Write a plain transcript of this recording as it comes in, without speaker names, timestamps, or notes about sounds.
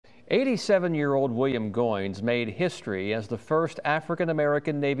87-year-old William Goines made history as the first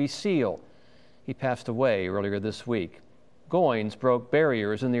African-American Navy SEAL. He passed away earlier this week. Goines broke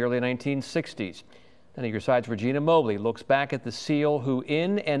barriers in the early 1960s. Then your side's Regina Mobley looks back at the SEAL who,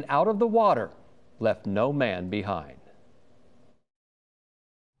 in and out of the water, left no man behind.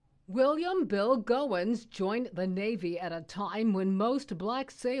 William Bill Goines joined the Navy at a time when most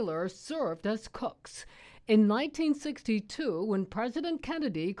black sailors served as cooks. In 1962, when President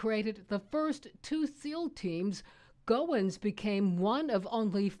Kennedy created the first two SEAL teams, Goines became one of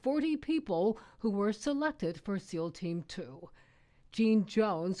only 40 people who were selected for SEAL Team 2. Gene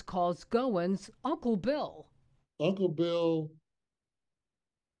Jones calls Goines Uncle Bill. Uncle Bill,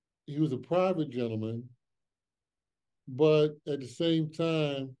 he was a private gentleman, but at the same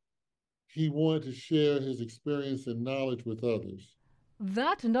time, he wanted to share his experience and knowledge with others.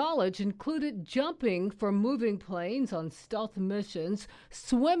 That knowledge included jumping from moving planes on stealth missions,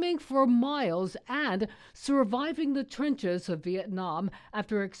 swimming for miles, and surviving the trenches of Vietnam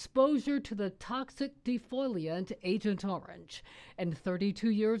after exposure to the toxic defoliant Agent Orange. In 32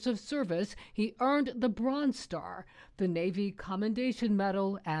 years of service, he earned the Bronze Star, the Navy Commendation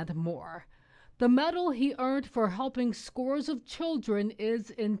Medal, and more. The medal he earned for helping scores of children is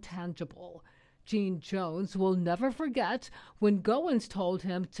intangible. Gene Jones will never forget when Goines told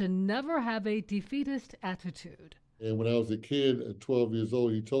him to never have a defeatist attitude. And when I was a kid at 12 years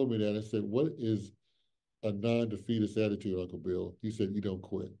old, he told me that. I said, "What is a non-defeatist attitude, Uncle Bill?" He said, "You don't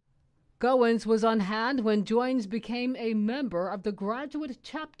quit." Goines was on hand when Jones became a member of the graduate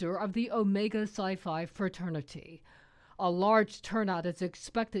chapter of the Omega Psi Phi fraternity. A large turnout is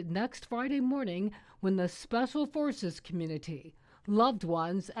expected next Friday morning when the Special Forces community, loved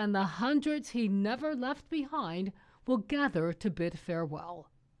ones, and the hundreds he never left behind will gather to bid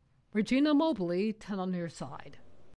farewell. Regina Mobley, 10 on your side.